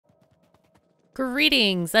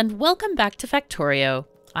Greetings and welcome back to Factorio.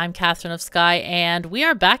 I'm KatherineOfSky and we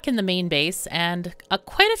are back in the main base, and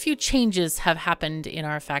quite a few changes have happened in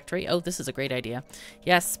our factory. Oh, this is a great idea.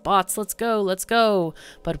 Yes, bots, let's go, let's go.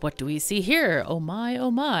 But what do we see here? Oh my, oh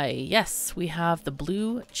my. Yes, we have the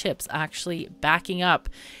blue chips actually backing up.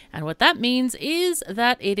 And what that means is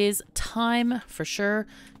that it is time for sure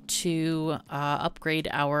to upgrade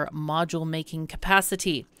our module making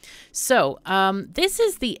capacity. So this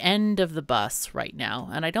is the end of the bus right now,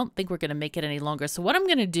 and I don't think we're going to make it any longer. So what I'm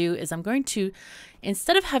going to do is I'm going to,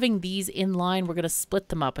 instead of having these in line, we're going to split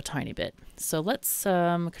them up a tiny bit. So let's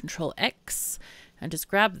Control X and just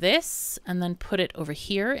grab this and then put it over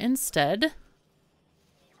here instead. There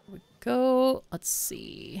we go. Let's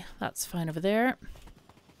see. That's fine over there.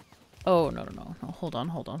 Oh, no. Hold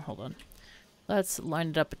on. Let's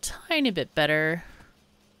line it up a tiny bit better.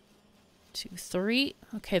 2, 3.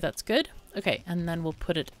 Okay, that's good. Okay, and then we'll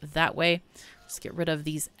put it that way. Just get rid of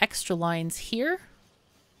these extra lines here.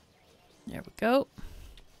 There we go.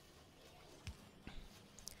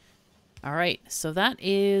 All right, so that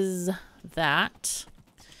is that.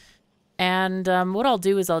 And what I'll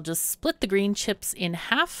do is I'll just split the green chips in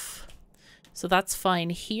half. So that's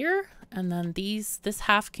fine here. And then this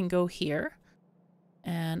half can go here.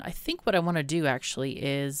 And I think what I want to do actually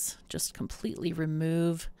is just completely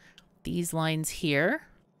remove these lines here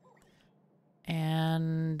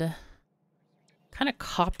and kind of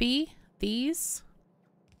copy these.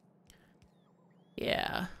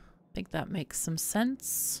 Yeah, I think that makes some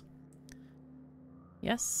sense.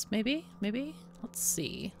 Yes, maybe. Let's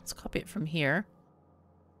see. Let's copy it from here.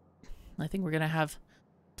 I think we're going to have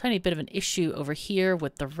a tiny bit of an issue over here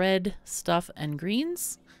with the red stuff and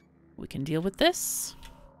greens. We can deal with this.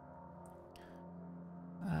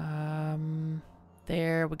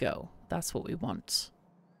 There we go. That's what we want.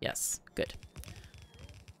 Yes, good.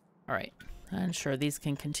 All right. And sure, these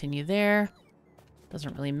can continue there.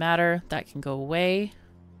 Doesn't really matter. That can go away.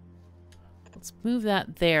 Let's move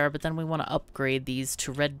that there, but then we want to upgrade these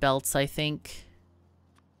to red belts, I think.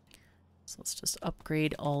 So let's just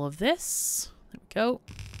upgrade all of this. There we go.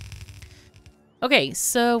 Okay,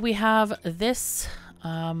 so we have this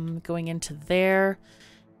going into there,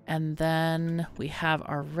 and then we have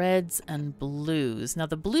our reds and blues. Now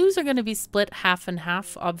the blues are going to be split half and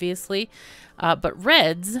half, obviously, but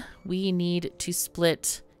reds we need to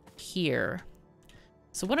split here.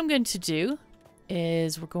 So what I'm going to do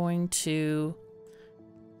is we're going to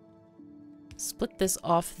split this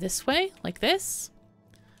off this way, like this.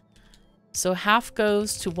 So half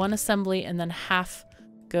goes to one assembly and then half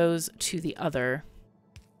goes to the other.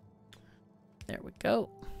 There we go.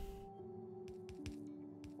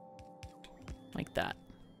 Like that.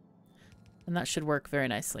 And that should work very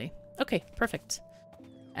nicely. Okay, perfect.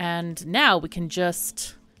 And now we can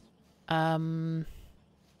just... yeah,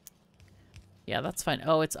 that's fine.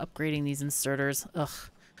 Oh, it's upgrading these inserters. Ugh.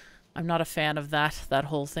 I'm not a fan of that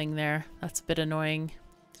whole thing there. That's a bit annoying.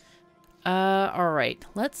 Alright.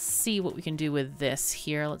 Let's see what we can do with this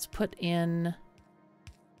here. Let's put in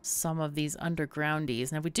some of these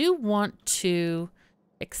undergroundies. Now we do want to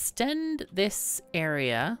extend this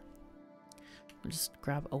area. We'll just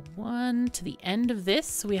grab a 1 to the end of this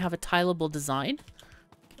so we have a tileable design.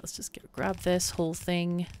 Let's just grab this whole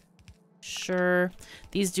thing. Sure.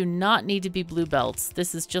 These do not need to be blue belts.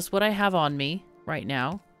 This is just what I have on me right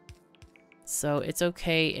now. So it's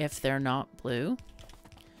okay if they're not blue.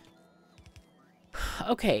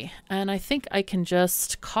 Okay, and I think I can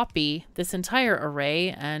just copy this entire array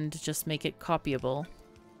and just make it copyable.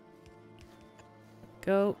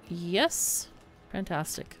 Go. Yes.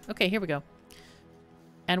 Fantastic. Okay, here we go.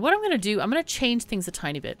 And what I'm going to do, I'm going to change things a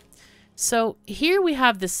tiny bit. So here we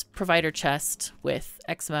have this provider chest with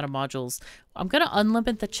X amount of modules. I'm going to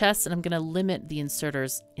unlimit the chest and I'm going to limit the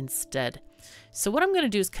inserters instead. So what I'm going to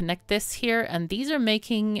do is connect this here, and these are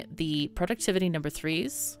making the productivity number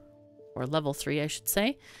 3s, or level 3, I should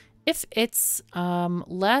say. If it's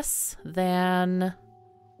less than,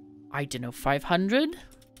 I don't know, 500,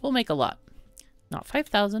 we'll make a lot. Not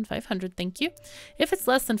 5,000, 500, thank you. If it's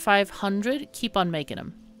less than 500, keep on making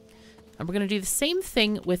them. And we're going to do the same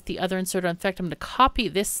thing with the other inserter. In fact, I'm going to copy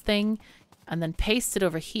this thing and then paste it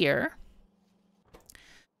over here.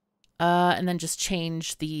 And then just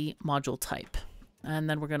change the module type. And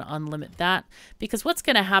then we're going to unlimit that. Because what's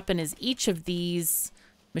going to happen is each of these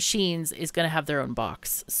machines is going to have their own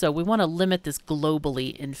box. So we want to limit this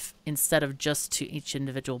globally instead of just to each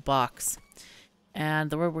individual box. And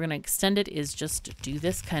the way we're going to extend it is just do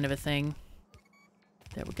this kind of a thing.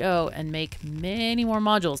 There we go, and make many more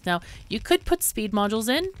modules. Now, you could put speed modules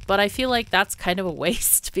in, but I feel like that's kind of a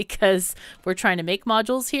waste because we're trying to make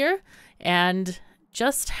modules here, and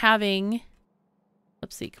just having,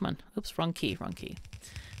 oopsie, come on, oops, wrong key, wrong key.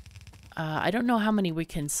 I don't know how many we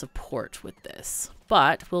can support with this,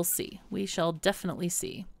 but we'll see. We shall definitely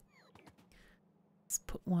see. Let's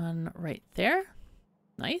put one right there.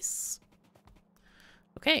 Nice.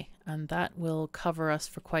 Okay, and that will cover us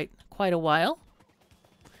for quite a while.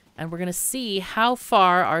 And we're going to see how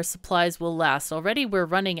far our supplies will last. Already we're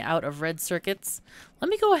running out of red circuits. Let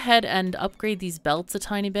me go ahead and upgrade these belts a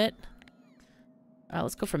tiny bit.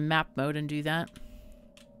 Let's go from map mode and do that.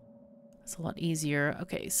 It's a lot easier.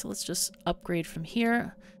 Okay, so let's just upgrade from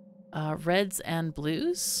here. Reds and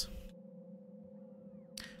blues.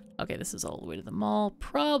 Okay, this is all the way to the mall.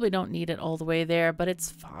 Probably don't need it all the way there, but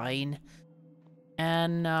it's fine.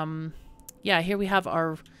 And yeah, here we have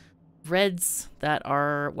our reds that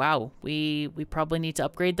are, wow, we probably need to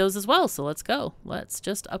upgrade those as well. So let's go. Let's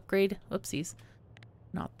just upgrade. Whoopsies.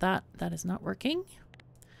 Not that. That is not working.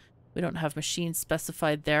 We don't have machines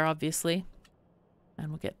specified there, obviously. And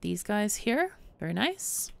we'll get these guys here. Very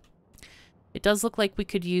nice. It does look like we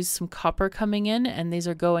could use some copper coming in, and these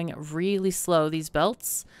are going really slow, these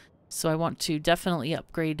belts. So I want to definitely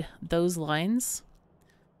upgrade those lines.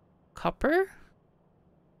 Copper.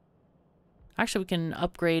 Actually, we can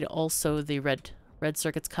upgrade also the red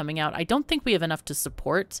circuits coming out. I don't think we have enough to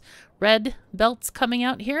support red belts coming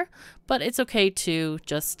out here, but it's okay to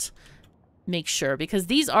just make sure, because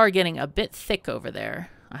these are getting a bit thick over there,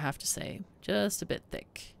 I have to say. Just a bit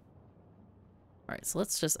thick. All right, so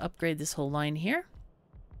let's just upgrade this whole line here.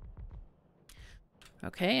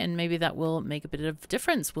 Okay, and maybe that will make a bit of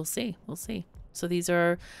difference. We'll see. We'll see. So these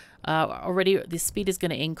are already, the speed is going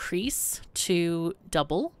to increase to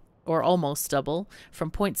double, or almost double, from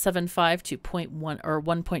 0.75 to 0.1 or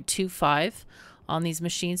 1.25 on these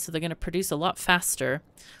machines. So they're going to produce a lot faster.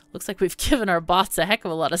 Looks like we've given our bots a heck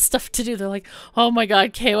of a lot of stuff to do. They're like, oh my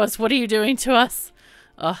god, Chaos, what are you doing to us?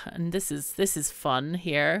 And this is fun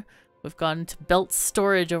here. We've gone to belt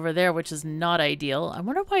storage over there, which is not ideal. I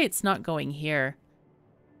wonder why it's not going here.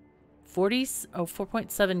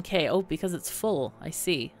 4.7k. Oh, because it's full. I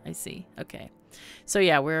see. I see. Okay. So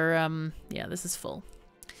yeah, we're yeah, this is full.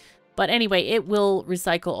 But anyway, it will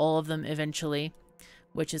recycle all of them eventually,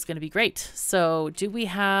 which is going to be great. So do we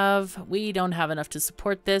have, we don't have enough to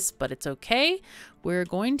support this, but it's okay. We're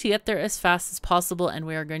going to get there as fast as possible, and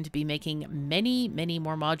we are going to be making many, many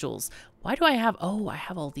more modules. Why do I have, oh, I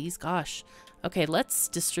have all these, gosh. Okay, let's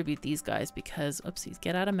distribute these guys because, oopsies,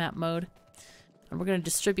 get out of map mode. And we're going to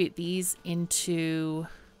distribute these into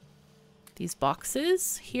these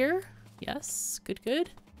boxes here. Yes, good,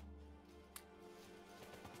 good.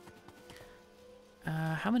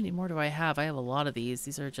 How many more do I have? I have a lot of these.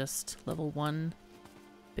 These are just level 1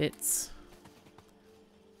 bits.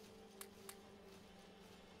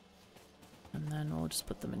 And then we'll just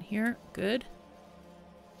put them in here. Good.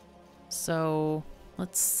 So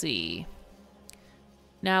let's see.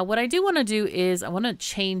 Now what I do want to do is I want to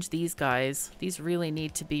change these guys. These really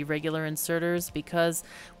need to be regular inserters because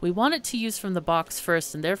we want it to use from the box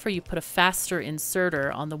first, and therefore you put a faster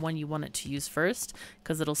inserter on the one you want it to use first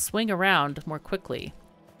because it'll swing around more quickly.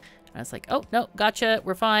 And it's like, oh, no, gotcha.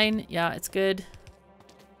 We're fine. Yeah, it's good.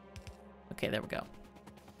 Okay, there we go.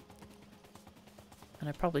 And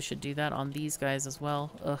I probably should do that on these guys as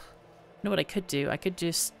well. Ugh. You know what I could do? I could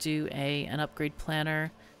just do an upgrade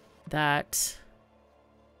planner that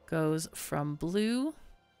goes from blue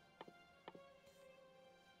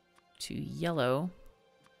to yellow.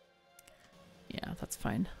 Yeah, that's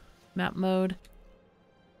fine. Map mode.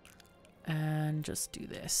 And just do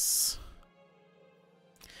this.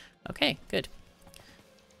 Okay, good.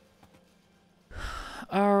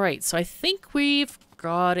 All right, so I think we've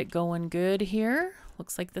got it going good here.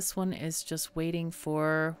 Looks like this one is just waiting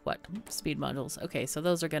for, what? Speed modules. Okay, so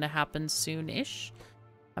those are going to happen soon-ish.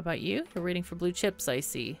 How about you? You're waiting for blue chips, I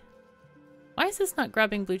see. Why is this not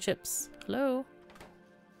grabbing blue chips? Hello?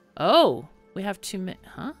 Oh, we have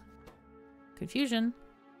huh? Confusion.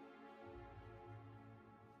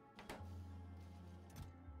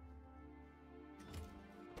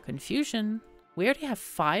 Confusion. We already have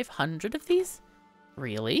 500 of these?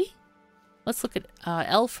 Really? Let's look at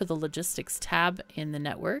L for the logistics tab in the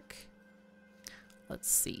network. Let's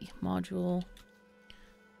see. Module.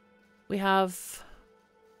 We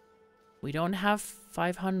don't have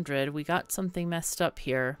 500. We got something messed up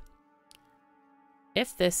here.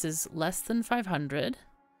 If this is less than 500.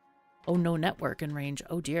 Oh, no network in range.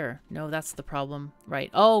 Oh dear. No, that's the problem. Right.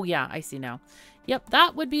 Oh yeah, I see now. Yep,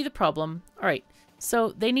 that would be the problem. All right.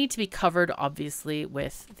 So they need to be covered, obviously,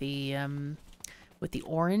 with the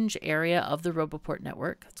orange area of the Roboport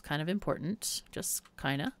network. It's kind of important, just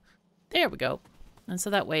kind of. There we go. And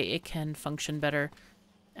so that way it can function better.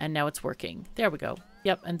 And now it's working. There we go.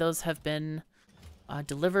 Yep, and those have been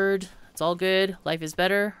delivered. It's all good. Life is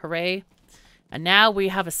better. Hooray. And now we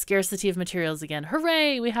have a scarcity of materials again.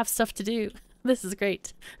 Hooray! We have stuff to do. This is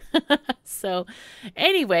great. So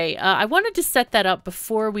anyway, I wanted to set that up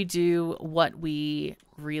before we do what we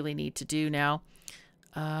really need to do now.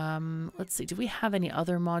 Let's see. Do we have any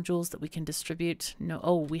other modules that we can distribute? No.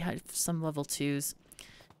 Oh, we have some level 2s.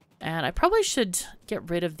 And I probably should get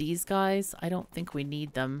rid of these guys. I don't think we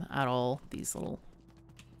need them at all. These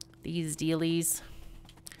dealies.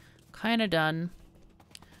 Kind of done.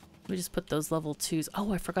 We just put those level 2s.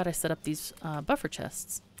 Oh, I forgot I set up these buffer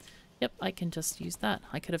chests. Yep, I can just use that.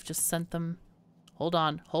 I could have just sent them. Hold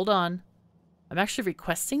on. Hold on. I'm actually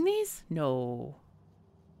requesting these? No.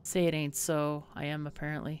 Say it ain't so. I am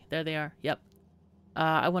apparently. There they are. Yep.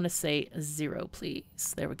 I want to say 0,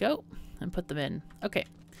 please. There we go. And put them in. Okay.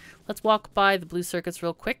 Let's walk by the blue circuits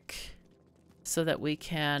real quick so that we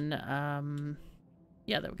can,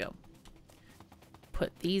 yeah, there we go.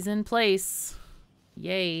 Put these in place.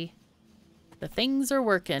 Yay. The things are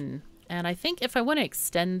working. And I think if I want to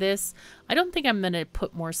extend this, I don't think I'm going to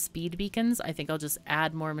put more speed beacons. I think I'll just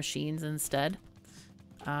add more machines instead.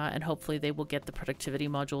 And hopefully they will get the productivity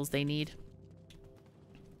modules they need.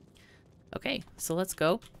 Okay, so let's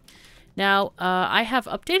go. Now, I have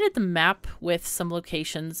updated the map with some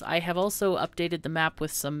locations. I have also updated the map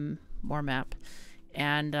with some more map.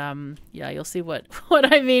 And, yeah, you'll see what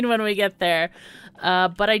I mean when we get there.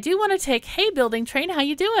 But I do want to take, hey, building train, how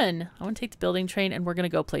you doing? I want to take the building train and we're going to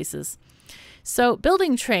go places. So,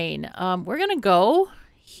 building train, we're going to go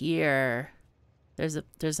here. There's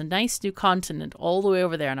a nice new continent all the way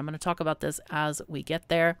over there. And I'm going to talk about this as we get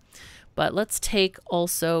there. But let's take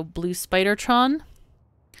also Blue Spidertron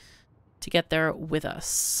to get there with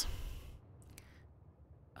us.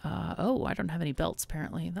 Oh, I don't have any belts,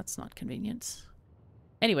 apparently. That's not convenient.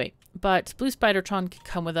 Anyway, but Blue Spidertron can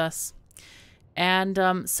come with us.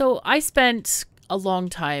 And so I spent a long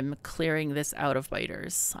time clearing this out of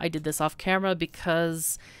biters. I did this off camera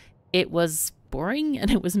because it was boring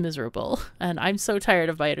and it was miserable. And I'm so tired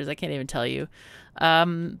of biters, I can't even tell you.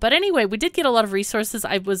 But anyway, we did get a lot of resources.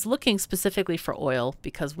 I was looking specifically for oil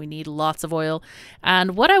because we need lots of oil.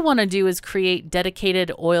 And what I want to do is create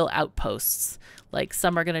dedicated oil outposts. Like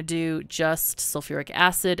some are going to do just sulfuric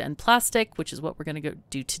acid and plastic, which is what we're going to go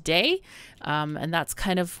do today. And that's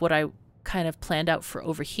kind of what I kind of planned out for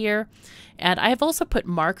over here. And I have also put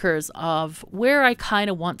markers of where I kind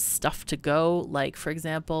of want stuff to go. Like, for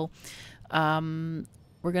example,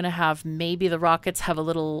 we're going to have maybe the rockets have a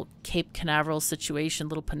little Cape Canaveral situation,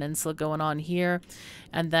 little peninsula going on here.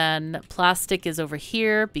 And then plastic is over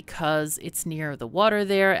here because it's near the water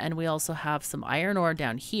there. And we also have some iron ore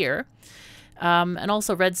down here. And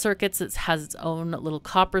also red circuits, it has its own little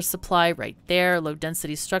copper supply right there. Low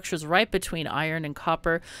density structures right between iron and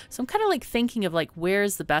copper. So I'm kind of like thinking of like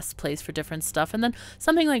where's the best place for different stuff. And then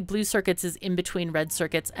something like blue circuits is in between red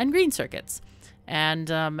circuits and green circuits. And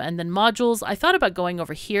then modules, I thought about going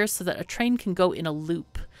over here so that a train can go in a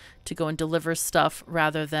loop to go and deliver stuff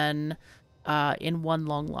rather than in one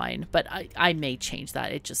long line. But I may change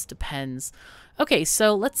that. It just depends. Okay,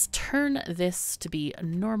 so let's turn this to be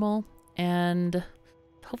normal. And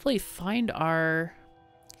hopefully find our...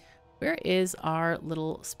 Where is our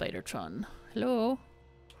little Spidertron? Hello?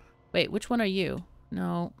 Wait, which one are you?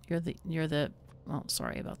 No, you're the... Oh,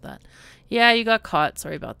 sorry about that. Yeah, you got caught.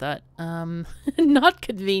 Sorry about that. Not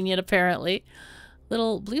convenient, apparently.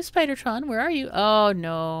 Little blue Spidertron, where are you? Oh,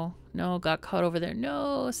 no. No, got caught over there.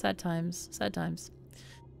 No, sad times. Sad times.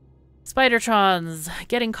 Spidertrons,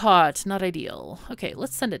 getting caught. Not ideal. Okay,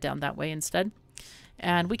 let's send it down that way instead.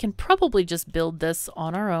 And we can probably just build this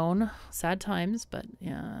on our own. Sad times, but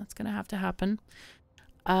yeah, it's going to have to happen.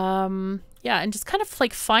 Yeah, and just kind of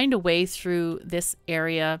like find a way through this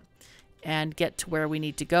area and get to where we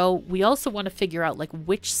need to go. We also want to figure out like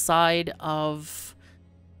which side of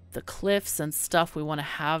the cliffs and stuff we want to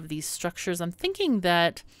have these structures. I'm thinking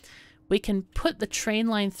that we can put the train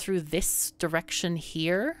line through this direction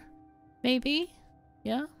here, maybe.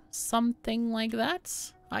 Yeah, something like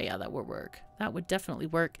that. Oh yeah, that would work. That would definitely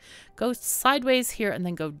work. Go sideways here and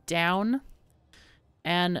then go down.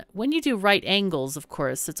 And when you do right angles, of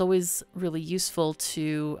course, it's always really useful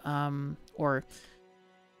to, or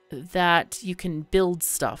that you can build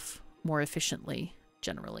stuff more efficiently,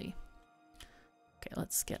 generally. Okay,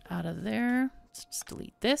 let's get out of there. Let's just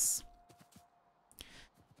delete this.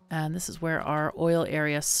 And this is where our oil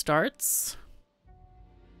area starts.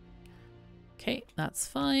 Okay, that's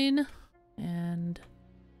fine. And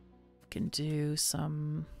we can do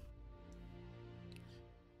some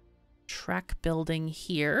track building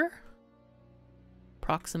here,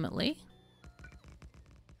 approximately.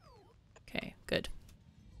 Okay, good.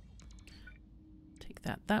 Take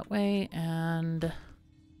that way and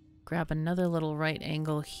grab another little right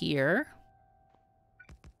angle here.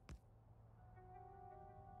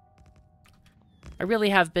 I really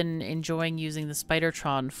have been enjoying using the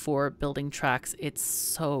Spidertron for building tracks. It's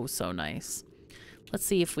so, so nice. Let's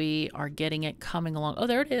see if we are getting it coming along. Oh,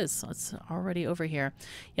 there it is. It's already over here.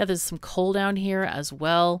 Yeah, there's some coal down here as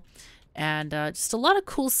well. And just a lot of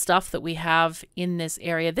cool stuff that we have in this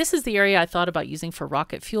area. This is the area I thought about using for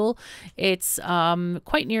rocket fuel. It's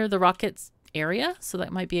quite near the rockets area, so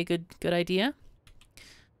that might be a good idea.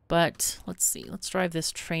 But let's see. Let's drive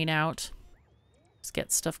this train out. Let's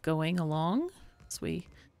get stuff going along as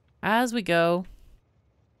we go.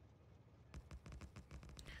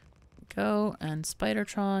 Go, and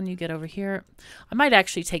Spidertron, you get over here. I might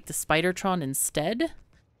actually take the Spidertron instead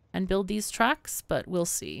and build these tracks, but we'll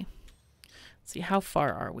see. Let's see, how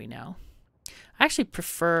far are we now? I actually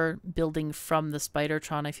prefer building from the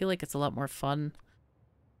Spidertron. I feel like it's a lot more fun.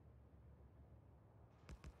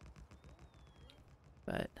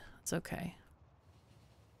 But it's okay.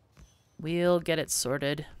 We'll get it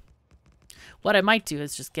sorted. What I might do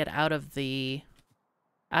is just get out of the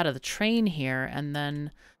train here and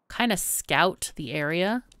then kind of scout the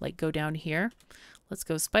area, like go down here. Let's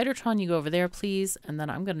go Spidertron, you go over there, please. And then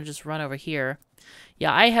I'm going to just run over here.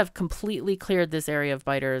 Yeah, I have completely cleared this area of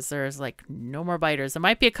biters. There's like no more biters. There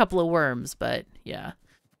might be a couple of worms, but yeah,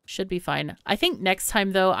 should be fine. I think next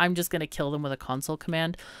time though, I'm just going to kill them with a console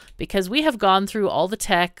command because we have gone through all the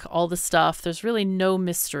tech, all the stuff. There's really no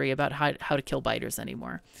mystery about how to kill biters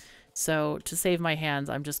anymore. So to save my hands,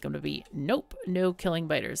 I'm just going to be, nope, no killing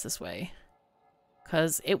biters this way.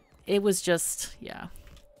 Because it was just, yeah,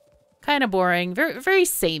 kind of boring, very, very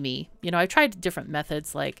samey. You know, I tried different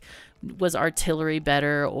methods, like was artillery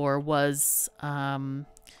better or was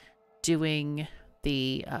doing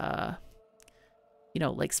the, you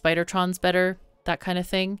know, like Spidertrons better, that kind of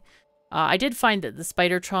thing. I did find that the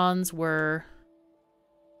Spidertrons were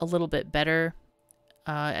a little bit better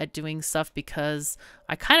at doing stuff because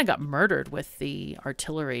I kind of got murdered with the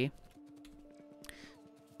artillery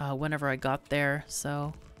whenever I got there.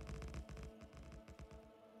 So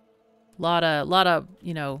lot of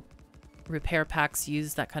you know, repair packs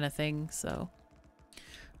used, that kind of thing. So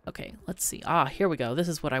okay, let's see. Ah, here we go. This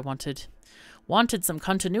is what I wanted. Wanted some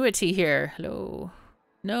continuity here. Hello.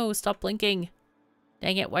 No, stop blinking.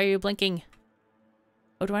 Dang it, why are you blinking?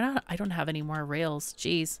 Oh, do I not? I don't have any more rails.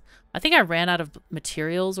 Jeez. I think I ran out of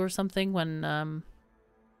materials or something when,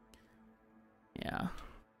 yeah.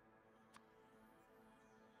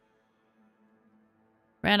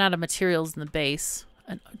 Ran out of materials in the base.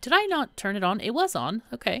 And did I not turn it on? It was on.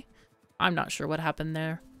 Okay. I'm not sure what happened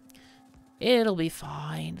there. It'll be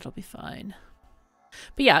fine. It'll be fine.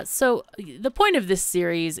 But yeah, so the point of this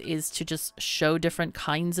series is to just show different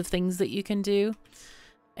kinds of things that you can do.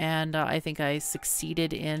 And I think I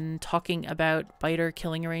succeeded in talking about biter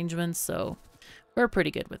killing arrangements, so we're pretty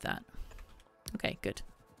good with that. Okay, good.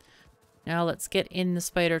 Now let's get in the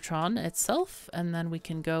Spidertron itself, and then we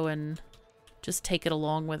can go and just take it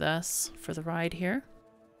along with us for the ride here.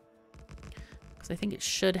 Because I think it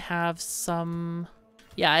should have some...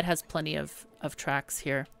 Yeah, it has plenty of tracks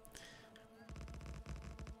here.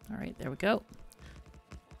 All right, there we go.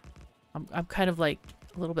 I'm kind of like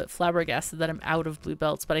a little bit flabbergasted that I'm out of blue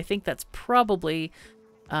belts, but I think that's probably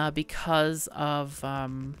because of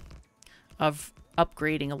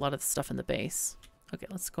upgrading a lot of the stuff in the base. Okay,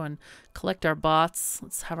 let's go and collect our bots.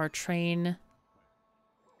 Let's have our train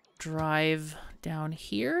drive down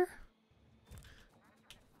here.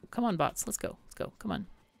 Come on, bots. Let's go. Let's go. Come on.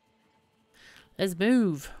 Let's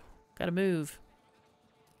move. Gotta move.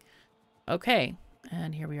 Okay.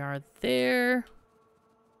 And here we are there.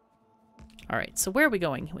 All right, so where are we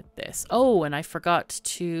going with this? Oh, and I forgot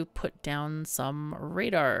to put down some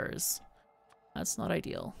radars. That's not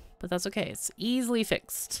ideal, but that's okay. It's easily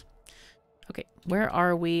fixed. Okay, where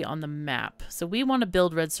are we on the map? So we want to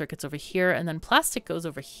build red circuits over here, and then plastic goes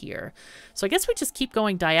over here. So I guess we just keep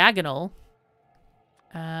going diagonal,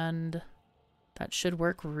 and that should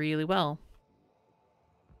work really well.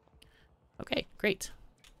 Okay, great.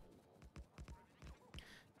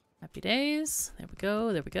 Happy days. There we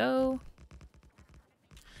go. There we go.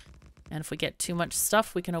 And if we get too much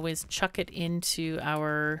stuff, we can always chuck it into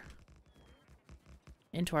our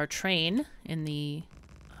train in the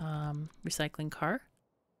recycling car.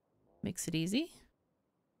 Makes it easy.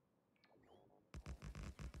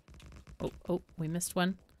 Oh, we missed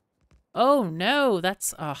one. Oh no,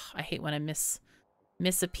 that's, oh, I hate when I miss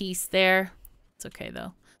a piece there. It's okay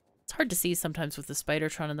though. It's hard to see sometimes with the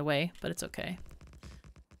Spidertron in the way, but it's okay.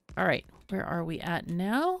 All right, where are we at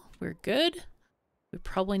now? We're good. We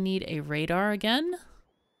probably need a radar again.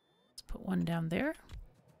 Let's put one down there.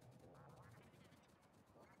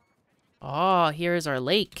 Oh, here's our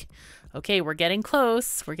lake. Okay, we're getting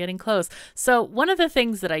close. We're getting close. So one of the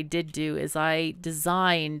things that I did do is I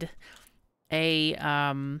designed a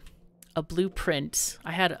blueprint.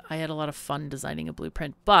 I had a lot of fun designing a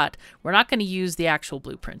blueprint, but we're not going to use the actual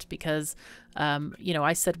blueprint because, you know,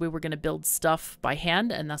 I said we were going to build stuff by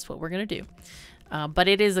hand, and that's what we're going to do. But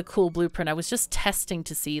it is a cool blueprint. I was just testing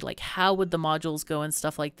to see like how would the modules go and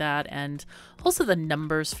stuff like that, and also the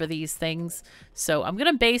numbers for these things. So I'm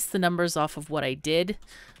going to base the numbers off of what I did.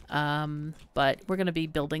 But we're going to be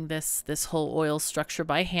building this whole oil structure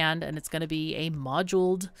by hand, and it's going to be a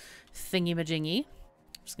moduled thingy-majingy.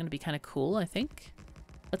 It's going to be kind of cool, I think.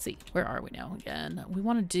 Let's see, where are we now again? We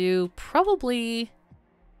want to do probably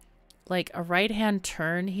like a right-hand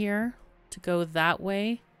turn here to go that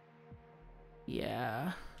way.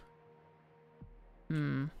 Yeah.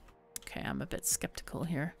 Okay, I'm a bit skeptical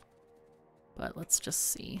here, but let's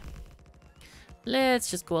just see.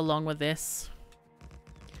 Let's just go along with this.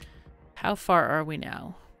 How far are we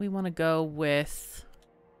now? We want to go with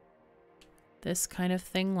this kind of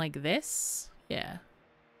thing like this. Yeah.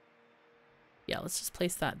 Yeah, let's just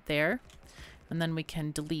place that there. And then we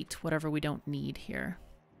can delete whatever we don't need here.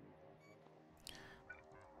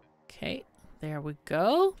 Okay, there we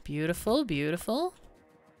go. Beautiful, beautiful.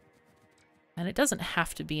 And it doesn't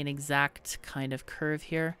have to be an exact kind of curve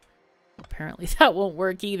here. Apparently that won't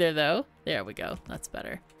work either, though. There we go. That's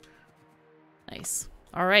better. Nice.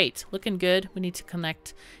 All right, looking good. We need to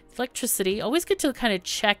connect electricity. Always good to kind of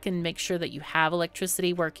check and make sure that you have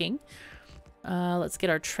electricity working. Let's get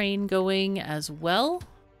our train going as well.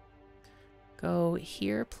 Go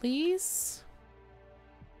here, please.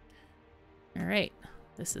 All right.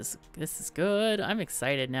 This is good. I'm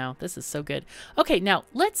excited now. This is so good. Okay, now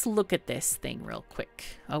let's look at this thing real quick.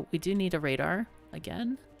 Oh, we do need a radar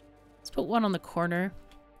again. Let's put one on the corner.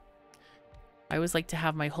 I always like to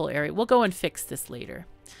have my whole area. We'll go and fix this later.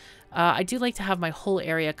 I do like to have my whole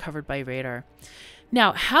area covered by radar.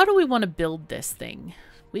 Now, how do we want to build this thing?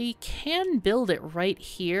 We can build it right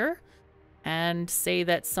here and say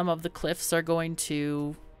that some of the cliffs are going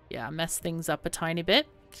to, yeah, mess things up a tiny bit.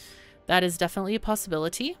 That is definitely a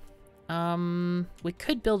possibility. We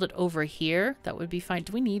could build it over here. That would be fine.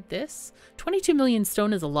 Do we need this? 22 million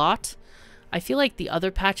stone is a lot. I feel like the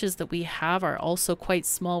other patches that we have are also quite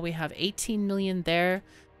small. We have 18 million there.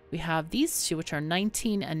 We have these two, which are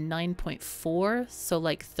 19 and 9.4. So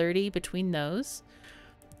like 30 between those.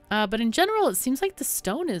 But in general, it seems like the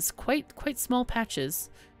stone is quite small patches.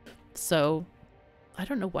 So I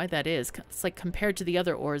don't know why that is. It's like compared to the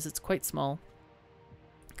other ores, it's quite small.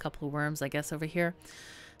 A couple of worms, I guess, over here.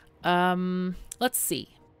 Let's see.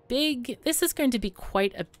 Big. This is going to be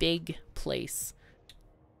quite a big place.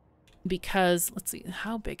 Because, let's see,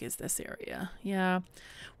 how big is this area? Yeah,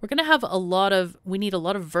 we're going to have a lot of, we need a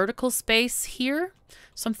lot of vertical space here.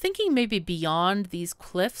 So I'm thinking maybe beyond these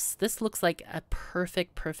cliffs. This looks like a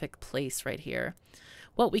perfect place right here.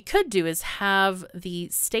 What we could do is have the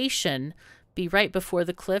station be right before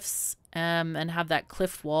the cliffs and have that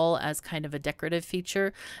cliff wall as kind of a decorative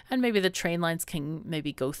feature. And maybe the train lines can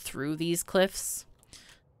maybe go through these cliffs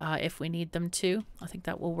if we need them to. I think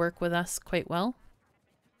that will work with us quite well.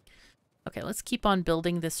 Okay, let's keep on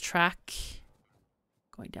building this track.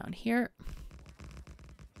 Going down here.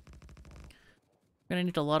 We're going to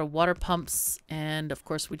need a lot of water pumps. And of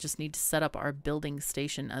course, we just need to set up our building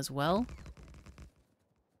station as well.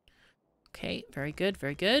 Okay, very good,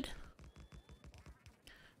 very good.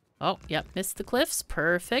 Oh, yep, missed the cliffs.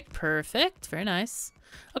 Perfect, perfect. Very nice.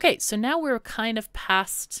 Okay, so now we're kind of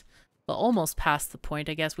past, well, almost past the point,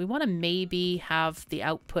 I guess. We want to maybe have the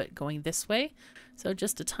output going this way. So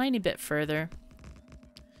just a tiny bit further.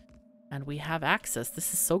 And we have access.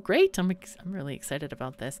 This is so great. I'm really excited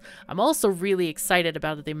about this. I'm also really excited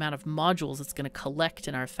about the amount of modules it's going to collect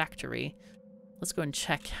in our factory. Let's go and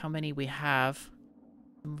check how many we have.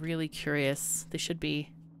 I'm really curious. They should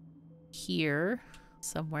be here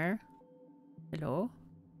somewhere. Hello?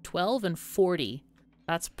 12 and 40.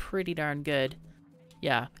 That's pretty darn good.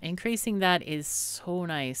 Yeah, increasing that is so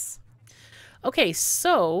nice. Okay,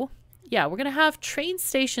 so yeah, we're going to have train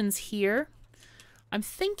stations here. I'm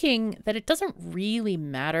thinking that it doesn't really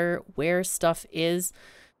matter where stuff is.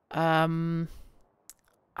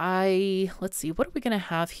 let's see, what are we going to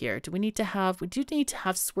have here? We do need to have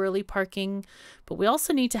swirly parking, but we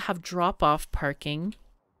also need to have drop-off parking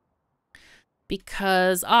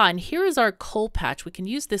because, and here is our coal patch. We can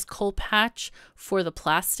use this coal patch for the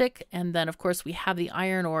plastic, and then of course we have the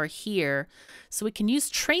iron ore here. So we can use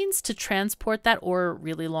trains to transport that, or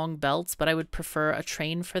really long belts, but I would prefer a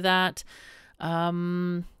train for that.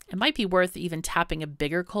 It might be worth even tapping a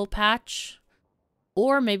bigger coal patch,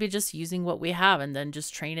 or maybe just using what we have and then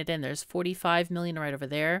just train it in. There's 45 million right over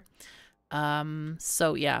there.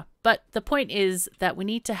 So yeah, but the point is that we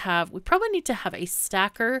probably need to have a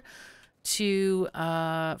stacker to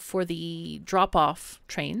for the drop-off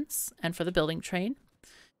trains and for the building train,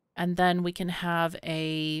 and then we can have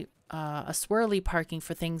a swirly parking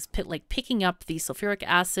for things like picking up the sulfuric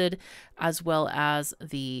acid as well as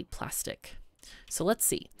the plastic. So let's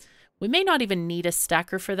see. We may not even need a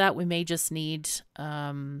stacker for that. We may just need,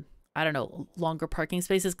 I don't know, longer parking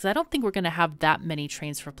spaces, because I don't think we're going to have that many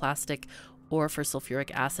trains for plastic or for sulfuric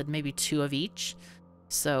acid, maybe 2 of each.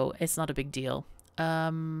 So it's not a big deal.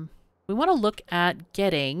 We want to look at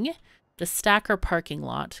getting the stacker parking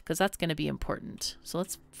lot, because that's going to be important. So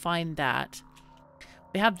let's find that.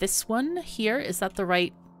 We have this one here. Is that the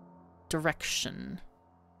right direction?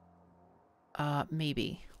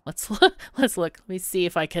 Maybe. Let's look. Let's look. Let me see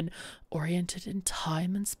if I can orient it in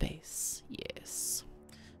time and space. Yes.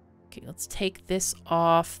 Okay, let's take this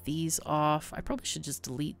off, these off. I probably should just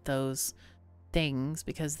delete those things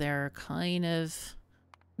because they're kind of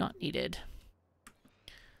not needed.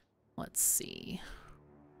 Let's see.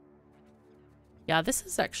 Yeah, this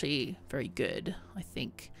is actually very good, I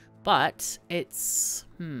think. But it's,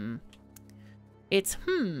 It's,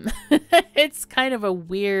 it's kind of a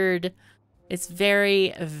weird... It's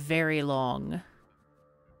very, very long.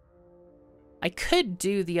 I could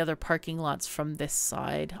do the other parking lots from this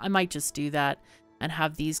side. I might just do that and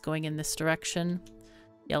have these going in this direction.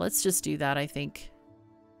 Yeah, let's just do that, I think.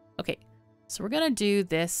 Okay, so we're gonna do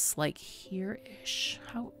this like here-ish.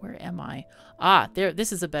 Where am I? Ah, there,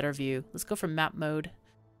 this is a better view. Let's go from map mode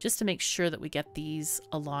just to make sure that we get these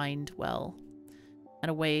aligned well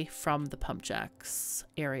and away from the pump jacks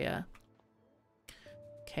area.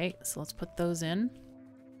 Okay, so let's put those in.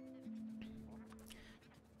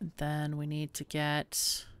 And then we need to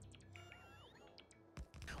get...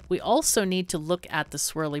 We also need to look at the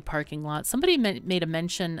swirly parking lot. Somebody made a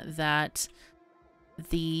mention that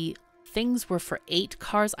the things were for 8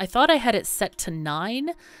 cars. I thought I had it set to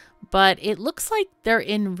 9, but it looks like they're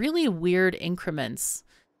in really weird increments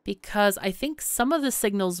because I think some of the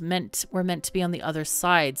signals were meant to be on the other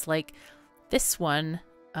sides, like this one.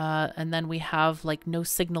 And then we have like no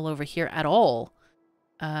signal over here at all.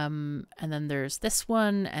 And then there's this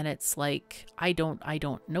one, and it's like I don't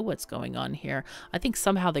know what's going on here. I think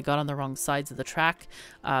somehow they got on the wrong sides of the track.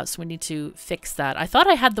 So we need to fix that. I thought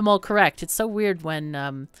I had them all correct. It's so weird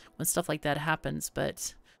when stuff like that happens,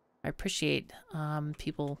 but I appreciate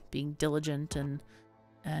people being diligent and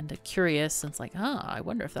curious. And it's like, I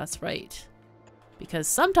wonder if that's right. Because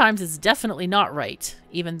sometimes it's definitely not right,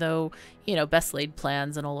 even though, you know, best laid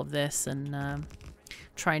plans and all of this and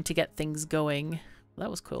trying to get things going. Well,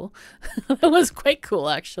 that was cool. That was quite cool,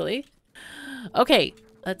 actually. Okay,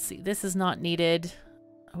 let's see. This is not needed.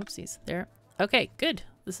 Oopsies, there. Okay, good.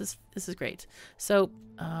 This is great. So,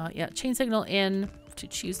 yeah, chain signal in to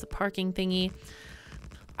choose the parking thingy.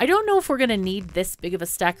 I don't know if we're going to need this big of a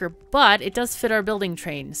stacker, but it does fit our building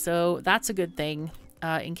train, so that's a good thing.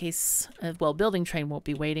 In case, well, building train won't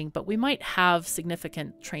be waiting, but we might have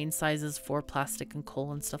significant train sizes for plastic and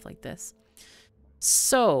coal and stuff like this.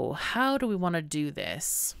 So, how do we want to do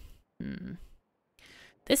this?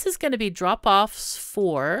 This is going to be drop-offs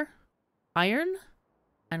for iron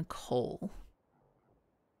and coal.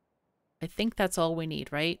 I think that's all we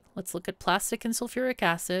need, right? Let's look at plastic and sulfuric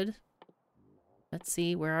acid. Let's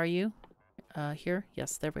see, where are you? Here?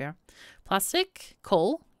 Yes, there we are. Plastic,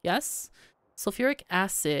 coal, yes. Sulfuric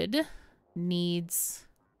acid needs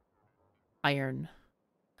iron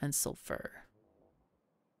and sulfur.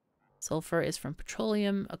 Sulfur is from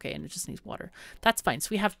petroleum. Okay, and it just needs water. That's fine. So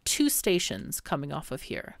we have 2 stations coming off of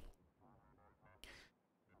here.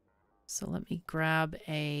 So let me grab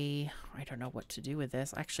I don't know what to do with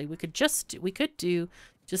this. Actually, we could do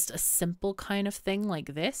just a simple kind of thing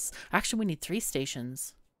like this. Actually, we need 3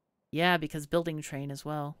 stations. Yeah, because building train as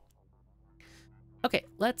well. Okay,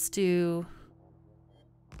 let's do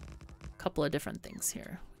couple of different things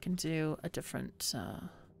here. We can do a different thing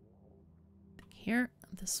here.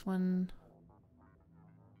 This one.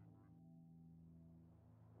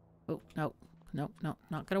 Oh, no,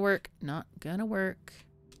 not gonna work. Not gonna work.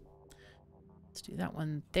 Let's do that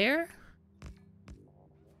one there.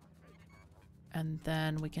 And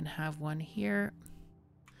then we can have one here.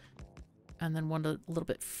 And then one a little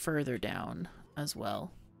bit further down as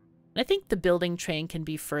well. And I think the building train can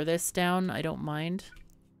be furthest down. I don't mind.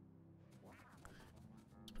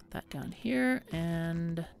 Put that down here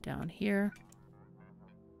and down here.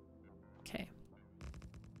 Okay.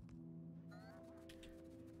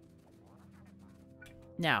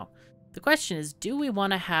 Now, the question is, do we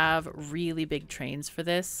want to have really big trains for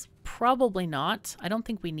this? Probably not. I don't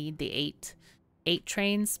think we need the eight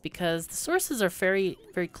trains because the sources are very,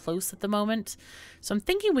 very close at the moment. So I'm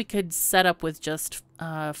thinking we could set up with just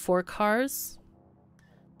 4 cars.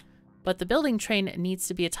 But the building train needs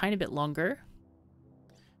to be a tiny bit longer.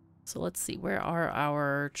 So let's see, where are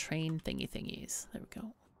our train thingies? There we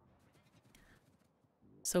go.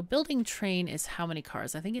 So building train is how many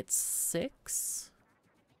cars? I think it's 6.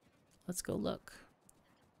 Let's go look.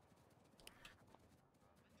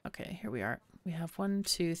 Okay, here we are. We have 1,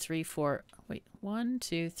 2, 3, 4. Wait, 1,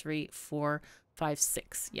 2, 3, 4, 5,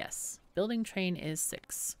 6. Yes, building train is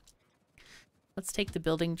 6. Let's take the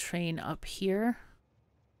building train up here.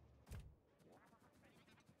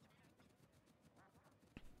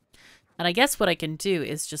 And I guess what I can do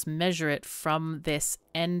is just measure it from this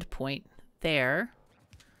end point there.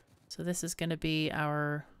 So this is going to be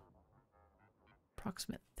our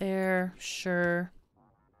approximate there, sure.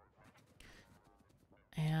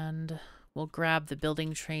 And we'll grab the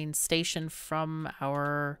building train station from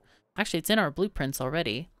our... Actually, it's in our blueprints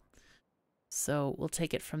already. So we'll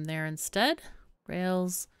take it from there instead.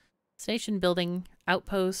 Rails, station, building,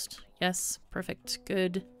 outpost. Yes, perfect,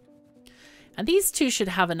 good. And these two should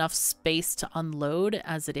have enough space to unload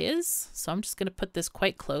as it is. So I'm just going to put this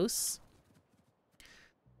quite close.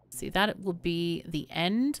 See, that will be the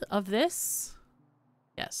end of this.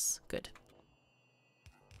 Yes, good.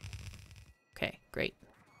 Okay, great.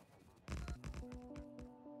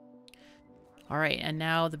 All right, and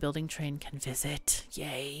now the building train can visit.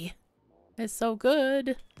 Yay. It's so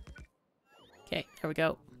good. Okay, there we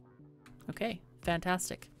go. Okay,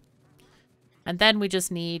 fantastic. And then we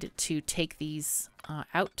just need to take these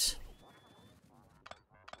out.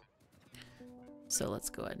 So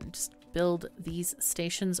let's go ahead and just build these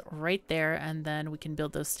stations right there, and then we can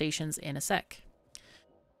build those stations in a sec.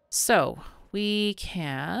 So we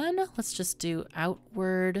can, let's just do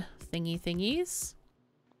outward thingies.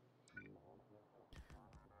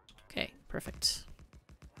 Okay, perfect.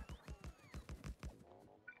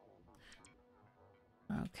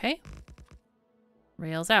 Okay.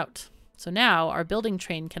 Rails out. So now our building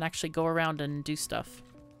train can actually go around and do stuff.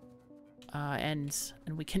 And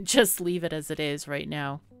we can just leave it as it is right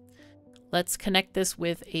now. Let's connect this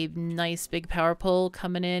with a nice big power pole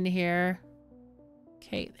coming in here.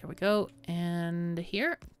 Okay, there we go. And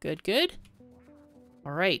here. Good, good.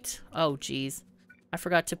 All right. Oh, geez. I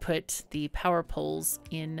forgot to put the power poles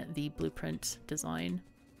in the blueprint design.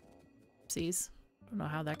 Oopsies. I don't know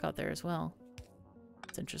how that got there as well.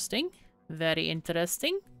 It's interesting. Very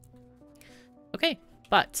interesting. Okay,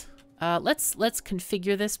 but let's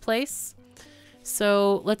configure this place.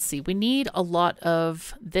 So let's see. We need a lot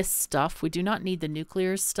of this stuff. We do not need the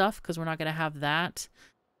nuclear stuff because we're not going to have that.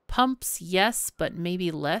 Pumps, yes, but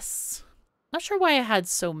maybe less. Not sure why I had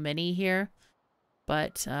so many here,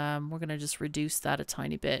 but we're going to just reduce that a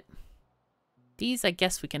tiny bit. These, I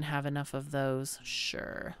guess we can have enough of those.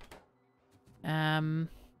 Sure. Let's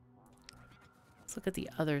look at the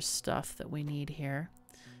other stuff that we need here.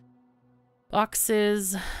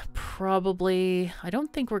 Boxes, probably. I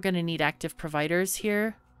don't think we're going to need active providers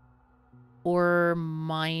here. Or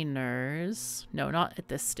miners. No, not at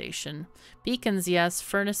this station. Beacons, yes.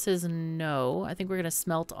 Furnaces, no. I think we're going to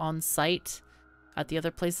smelt on site at the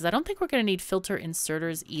other places. I don't think we're going to need filter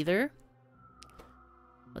inserters either.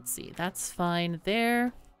 Let's see. That's fine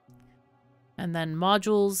there. And then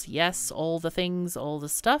modules, yes. All the things, all the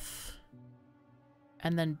stuff.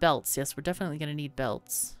 And then belts. Yes, we're definitely going to need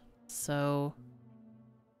belts. So,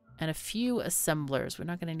 and a few assemblers. We're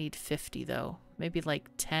not going to need 50 though. Maybe like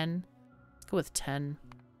 10. Let's go with 10.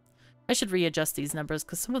 I should readjust these numbers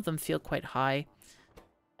because some of them feel quite high.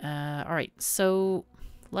 All right, so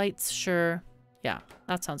lights, sure. Yeah,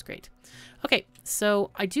 that sounds great. Okay, so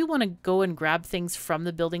I do want to go and grab things from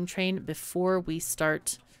the building train before we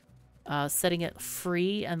start setting it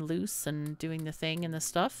free and loose and doing the thing and the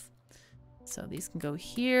stuff. So these can go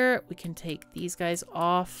here. We can take these guys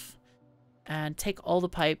off and take all the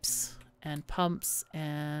pipes and pumps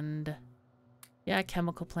and yeah,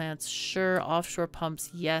 chemical plants. Sure. Offshore pumps.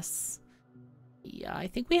 Yes. Yeah, I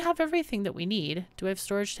think we have everything that we need. Do we have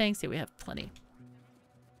storage tanks? Yeah, we have plenty.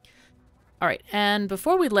 All right. And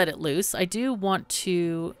before we let it loose, I do want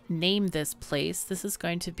to name this place. This is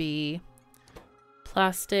going to be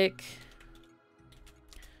plastic.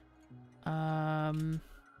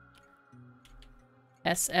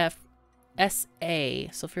 SF, SA,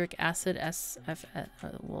 sulfuric acid, SF,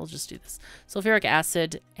 we'll just do this. Sulfuric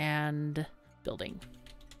acid and building.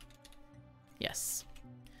 Yes.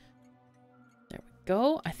 There we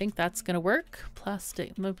go. I think that's going to work.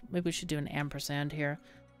 Plastic, maybe we should do an ampersand here.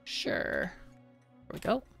 Sure. There we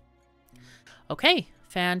go. Okay,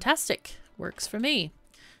 fantastic. Works for me.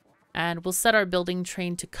 And we'll set our building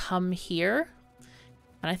train to come here.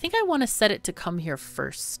 And I think I want to set it to come here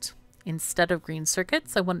first. Instead of green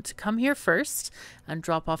circuits, I want it to come here first and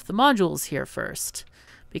drop off the modules here first.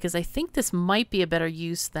 Because I think this might be a better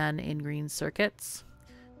use than in green circuits.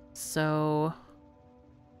 So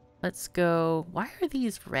let's go. Why are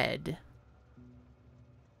these red?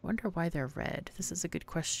 I wonder why they're red. This is a good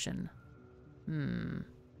question.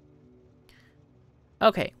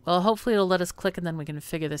 Okay, well, hopefully it'll let us click and then we can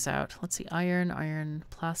figure this out. Let's see. Iron, iron,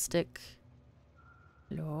 plastic.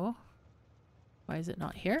 Hello? Why is it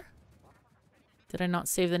not here? Did I not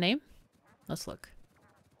save the name? Let's look.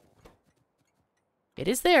 It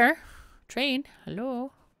is there. Train.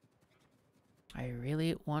 Hello. I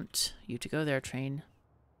really want you to go there, train.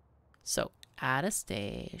 So, add a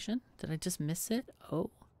station. Did I just miss it? Oh.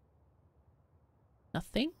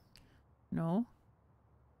 Nothing? No.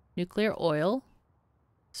 Nuclear oil.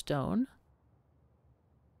 Stone.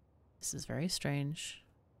 This is very strange.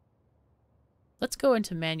 Let's go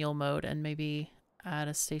into manual mode and maybe add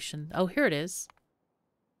a station. Oh, here it is.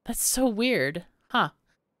 That's so weird. Huh.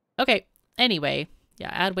 Okay. Anyway. Yeah,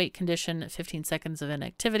 add wait condition, 15 seconds of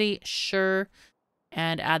inactivity. Sure.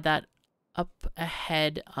 And add that up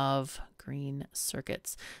ahead of green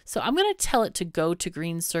circuits. So I'm going to tell it to go to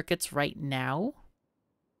green circuits right now.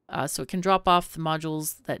 So it can drop off the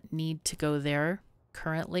modules that need to go there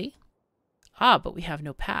currently. Ah, but we have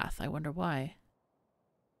no path. I wonder why.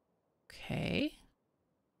 Okay.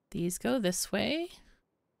 These go this way.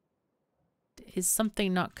 Is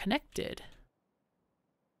something not connected?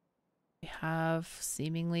 We have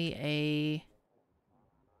seemingly a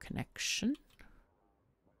connection.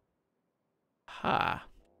 Ha.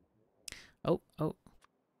 Oh, oh.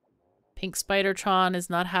 Pink Spidertron is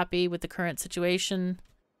not happy with the current situation.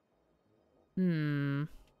 All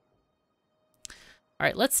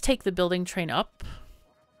right, let's take the building train up.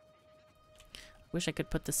 Wish I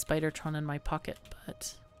could put the Spidertron in my pocket,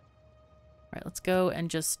 but... All right, let's go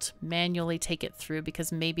and just manually take it through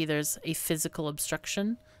because maybe there's a physical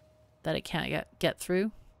obstruction that it can't get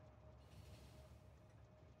through.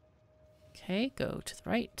 Okay, go to the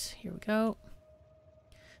right. Here we go.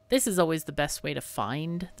 This is always the best way to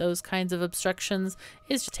find those kinds of obstructions,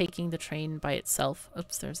 is just taking the train by itself.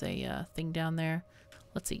 Oops, there's a thing down there.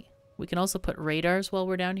 Let's see. We can also put radars while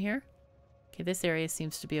we're down here. Okay, this area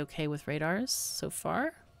seems to be okay with radars so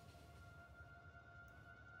far.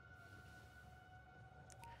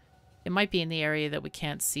 It might be in the area that we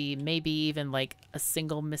can't see. Maybe even like a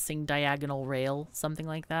single missing diagonal rail, something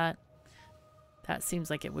like that. That seems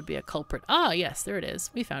like it would be a culprit. Ah, yes, there it is.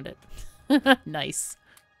 We found it. Nice.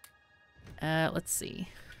 Let's see.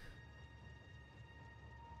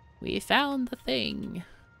 We found the thing.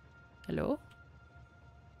 Hello?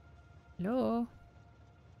 Hello?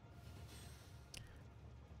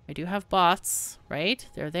 I do have bots, right?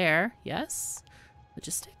 They're there. Yes.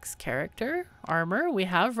 Logistics, character, armor. We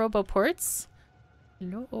have roboports.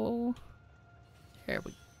 Hello. There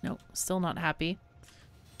we... Nope, still not happy.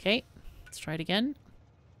 Okay, let's try it again.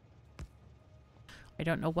 I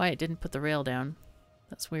don't know why it didn't put the rail down.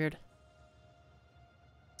 That's weird.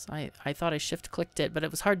 So I thought I shift-clicked it, but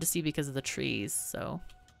it was hard to see because of the trees, so...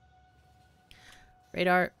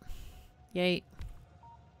 Radar. Yay.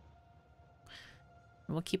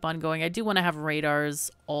 And we'll keep on going. I do want to have radars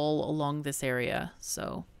all along this area,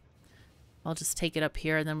 so... I'll just take it up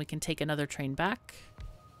here, and then we can take another train back.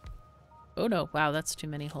 Oh no, wow, that's too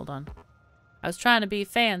many. Hold on. I was trying to be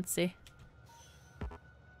fancy.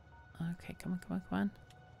 Okay, come on, come on, come on.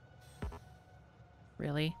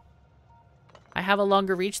 Really? I have a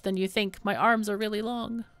longer reach than you think. My arms are really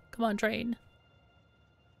long. Come on, train.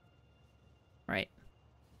 Right.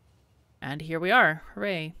 And here we are.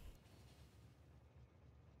 Hooray.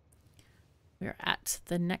 We're at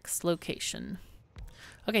the next location.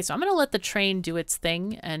 Okay, so I'm going to let the train do its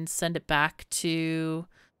thing and send it back to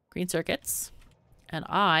green circuits. And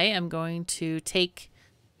I am going to take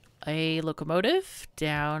a locomotive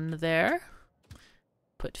down there.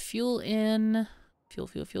 Put fuel in. Fuel,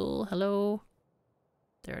 fuel, fuel. Hello.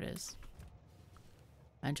 There it is.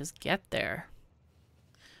 And just get there.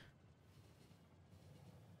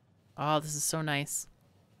 Oh, this is so nice.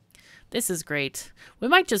 This is great. We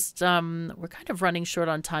might just, we're kind of running short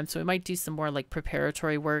on time, so we might do some more like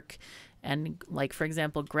preparatory work and like, for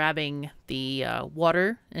example, grabbing the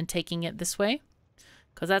water and taking it this way,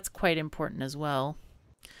 because that's quite important as well.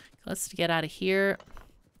 Let's get out of here.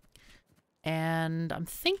 And I'm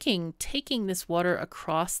thinking taking this water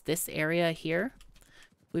across this area here.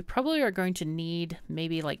 We probably are going to need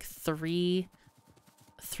maybe like three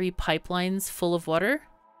pipelines full of water.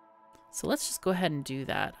 So let's just go ahead and do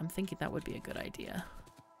that. I'm thinking that would be a good idea.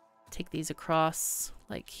 Take these across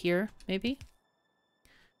like here, maybe.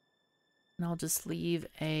 And I'll just leave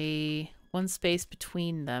one space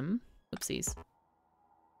between them. Oopsies.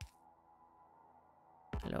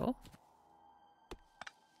 Hello?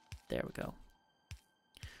 There we go.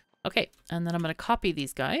 Okay, and then I'm going to copy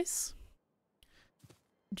these guys.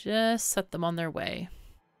 Just set them on their way.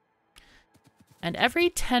 And every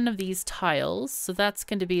 10 of these tiles, so that's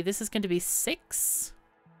going to be, this is going to be 6,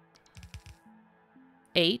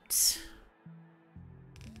 8,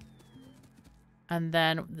 and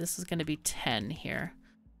then this is going to be 10 here.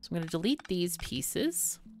 So I'm going to delete these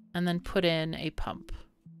pieces and then put in a pump.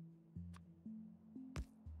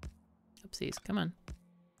 Oopsies, come on.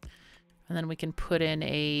 And then we can put in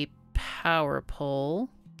a power pole.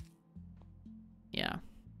 Yeah,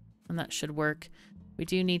 and that should work. We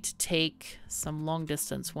do need to take some long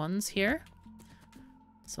distance ones here.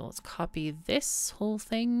 So let's copy this whole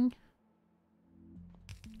thing.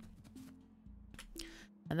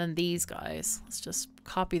 And then these guys. Let's just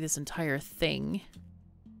copy this entire thing.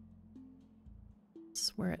 This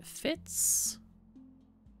is where it fits.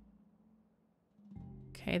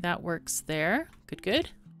 Okay, that works there. Good, good.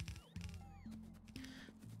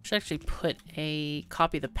 Should actually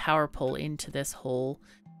copy the power pole into this whole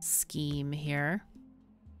scheme here.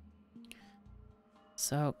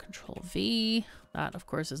 So Control V, that of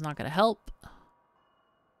course is not going to help.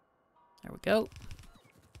 There we go.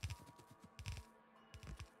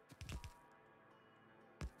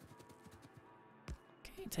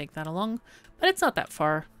 Okay, take that along, but it's not that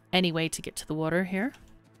far anyway to get to the water here.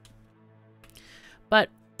 But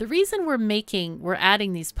the reason we're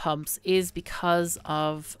adding these pumps is because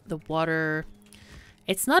of the water.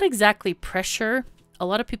 It's not exactly pressure. A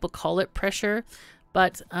lot of people call it pressure.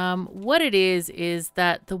 But what it is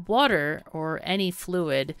that the water or any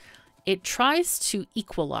fluid, it tries to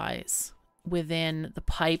equalize within the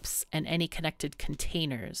pipes and any connected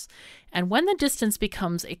containers. And when the distance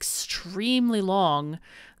becomes extremely long,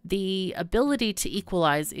 the ability to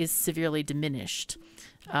equalize is severely diminished.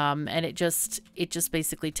 And it just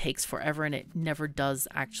basically takes forever, and it never does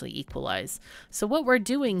actually equalize. So what we're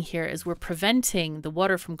doing here is we're preventing the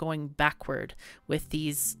water from going backward with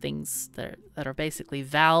these things that are basically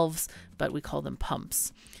valves, but we call them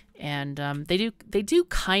pumps. And they do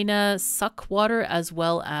kind of suck water as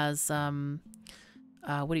well as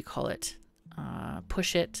what do you call it?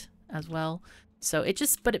 Push it as well. So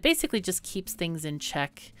but it basically just keeps things in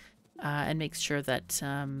check and makes sure that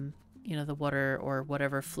you know, the water or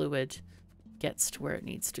whatever fluid gets to where it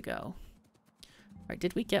needs to go. All right,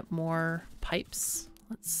 did we get more pipes?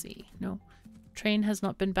 Let's see. No. Train has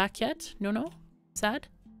not been back yet. No. Sad?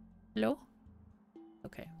 Hello?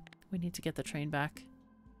 Okay. We need to get the train back.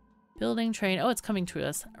 Building train. Oh, it's coming to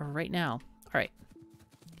us right now. All right.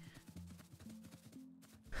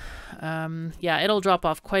 Yeah, it'll drop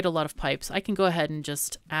off quite a lot of pipes. I can go ahead and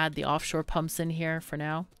just add the offshore pumps in here for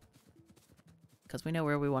now, because we know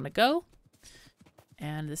where we want to go.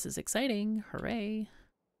 And this is exciting. Hooray.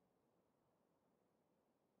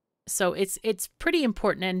 So it's pretty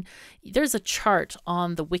important, and there's a chart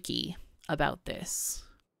on the wiki about this.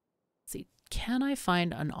 Let's see, can I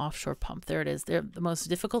find an offshore pump? There it is. They're the most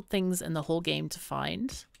difficult things in the whole game to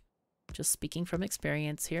find. Just speaking from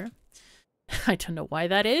experience here. I don't know why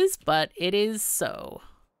that is, but it is so.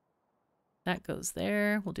 That goes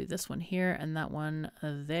there. We'll do this one here and that one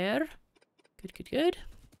there. Good.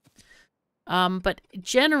 But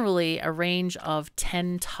generally a range of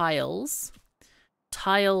 10 tiles.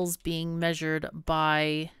 Tiles being measured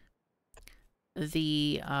by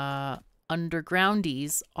the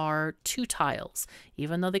undergroundies are 2 tiles.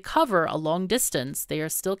 Even though they cover a long distance, they are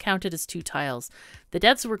still counted as 2 tiles. The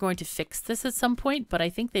devs were going to fix this at some point, but I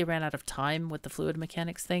think they ran out of time with the fluid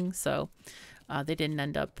mechanics thing, so they didn't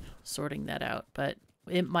end up sorting that out. But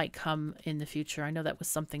it might come in the future. I know that was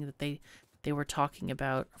something that they were talking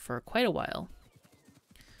about for quite a while.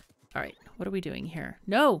 All right, what are we doing here?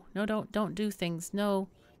 No, don't do things. No,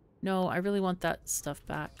 I really want that stuff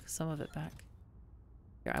back. Some of it back.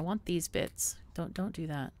 Here, I want these bits. Don't do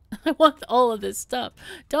that. I want all of this stuff.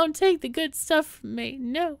 Don't take the good stuff from me.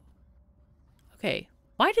 No. Okay,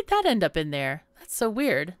 why did that end up in there? That's so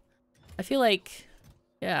weird. I feel like,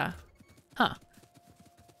 yeah. Huh.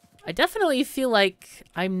 I definitely feel like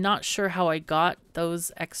I'm not sure how I got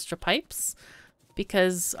those extra pipes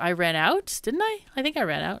because I ran out, didn't I? I think I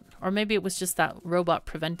ran out. Or maybe it was just that robot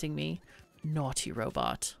preventing me. Naughty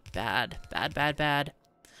robot. Bad, bad, bad, bad.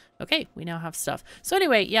 Okay, we now have stuff. So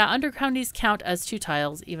anyway, yeah, undergroundies count as 2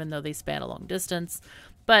 tiles, even though they span a long distance.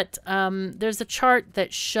 But there's a chart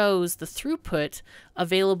that shows the throughput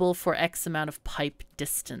available for X amount of pipe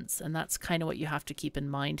distance. And that's kind of what you have to keep in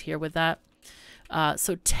mind here with that.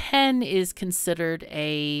 So 10 is considered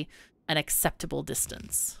an acceptable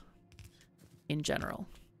distance in general.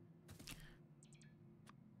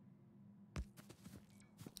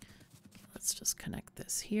 Let's just connect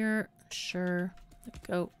this here. Sure. There we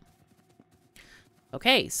go.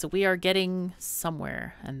 Okay, so we are getting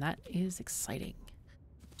somewhere, and that is exciting.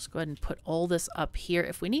 Let's go ahead and put all this up here.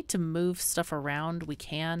 If we need to move stuff around, we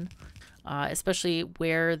can, especially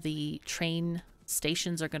where the train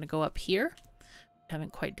stations are going to go up here.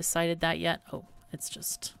 Haven't quite decided that yet. Oh, it's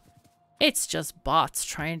just bots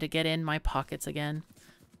trying to get in my pockets again.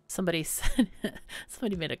 Somebody said,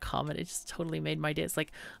 somebody made a comment. It just totally made my day. It's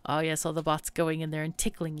like, oh yes, all the bots going in there and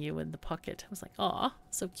tickling you in the pocket. I was like, aw,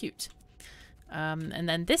 so cute. And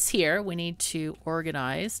then this here, we need to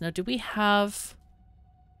organize. Now, do we have...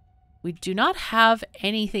 We do not have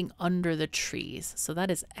anything under the trees, so that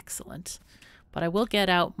is excellent. But I will get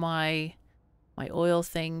out my oil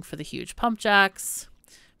thing for the huge pump jacks,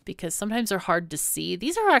 because sometimes they're hard to see.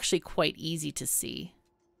 These are actually quite easy to see.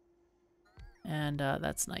 And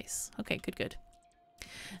that's nice. Okay, good, good.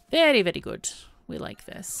 Very, very good. We like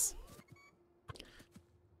this.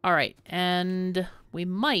 All right, and we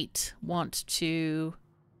might want to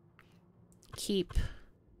keep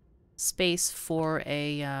space for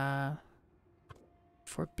a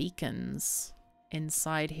for beacons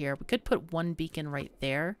inside here. We could put 1 beacon right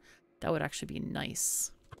there. That would actually be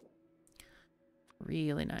nice.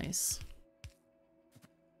 Really nice.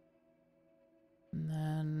 And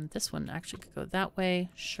then this one actually could go that way.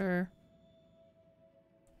 Sure.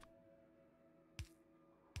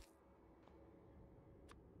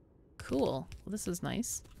 Cool. Well, this is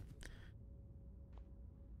nice.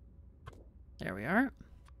 There we are.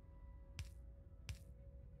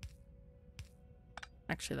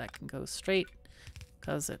 Actually, that can go straight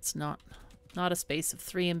because it's not a space of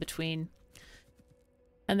 3 in between.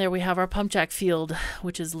 And there we have our pump jack field,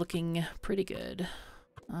 which is looking pretty good.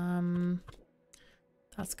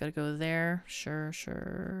 That's got to go there. Sure,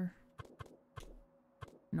 sure.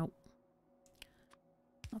 Nope.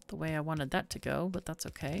 Not the way I wanted that to go, but that's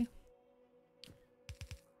okay.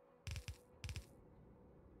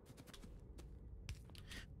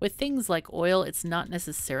 With things like oil, it's not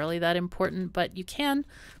necessarily that important, but you can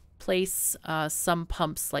place some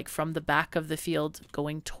pumps like from the back of the field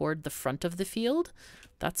going toward the front of the field.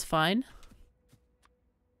 That's fine.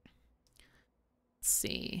 Let's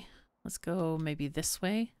see. Let's go maybe this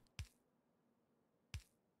way.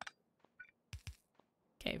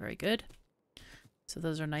 Okay, very good. So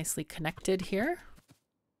those are nicely connected here.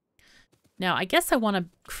 Now, I guess I want to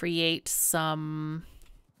create some...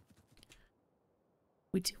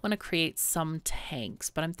 We do want to create some tanks,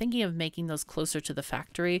 but I'm thinking of making those closer to the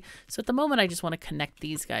factory. So at the moment, I just want to connect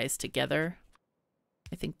these guys together.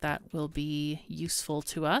 I think that will be useful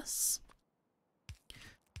to us.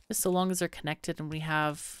 Just so long as they're connected and we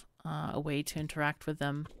have a way to interact with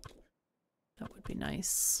them, that would be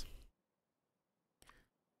nice.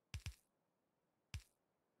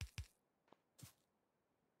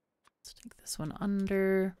 Let's take this one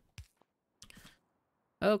under.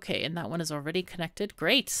 Okay, and that one is already connected.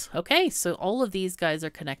 Great. Okay, so all of these guys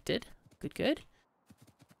are connected. Good, good.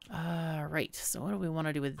 Right, so what do we want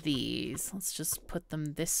to do with these? Let's just put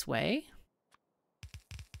them this way.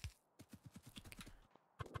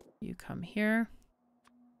 You come here.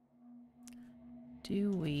 So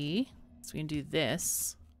we can do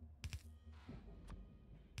this.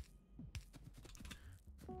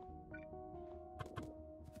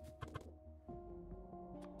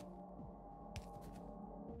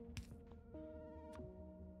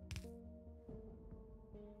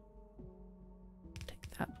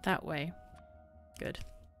 That way. Good.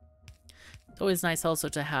 It's always nice also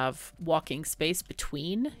to have walking space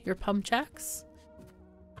between your pump jacks.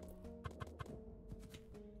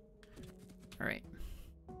 All right.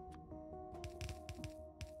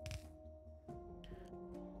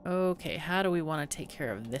 Okay, how do we want to take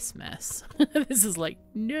care of this mess? This is like,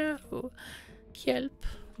 no. Help.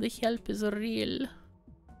 The help is real.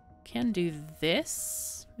 Can do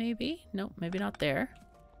this, maybe? No, maybe not there.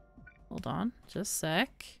 Hold on, just a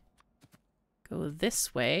sec. Go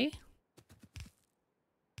this way.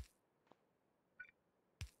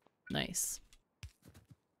 Nice.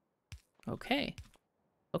 Okay.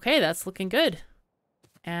 Okay, that's looking good.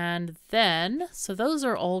 And then, so those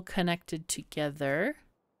are all connected together.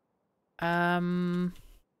 We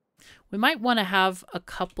might want to have a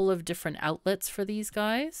couple of different outlets for these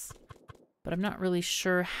guys, but I'm not really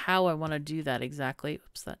sure how I want to do that exactly.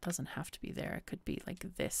 Oops, that doesn't have to be there. It could be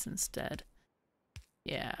like this instead.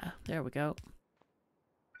 Yeah, there we go.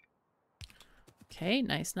 Okay,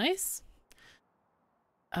 nice, nice.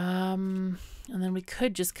 And then we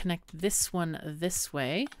could just connect this one this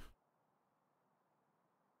way.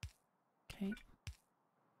 Okay.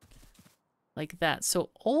 Like that. So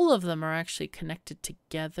all of them are actually connected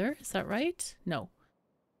together. Is that right? No.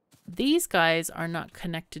 These guys are not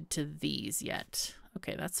connected to these yet.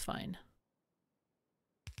 Okay, that's fine.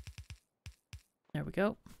 There we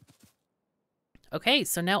go. Okay,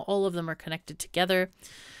 so now all of them are connected together.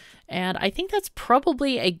 And I think that's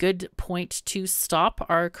probably a good point to stop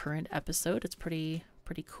our current episode. It's pretty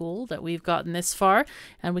cool that we've gotten this far,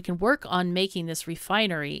 and we can work on making this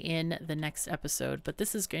refinery in the next episode. But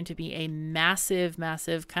this is going to be a massive,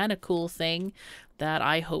 massive kind of cool thing that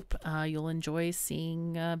I hope you'll enjoy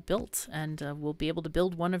seeing built, and we'll be able to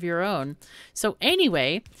build one of your own. So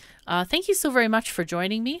anyway, thank you so very much for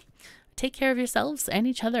joining me. Take care of yourselves and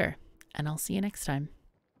each other, and I'll see you next time.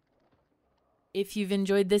 If you've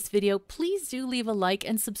enjoyed this video, please do leave a like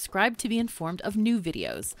and subscribe to be informed of new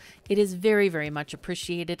videos. It is very, very much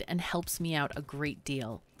appreciated and helps me out a great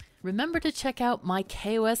deal. Remember to check out my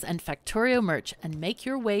KOS and Factorio merch and make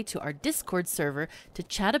your way to our Discord server to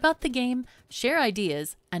chat about the game, share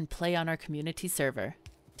ideas, and play on our community server.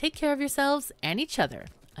 Take care of yourselves and each other,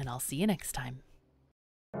 and I'll see you next time.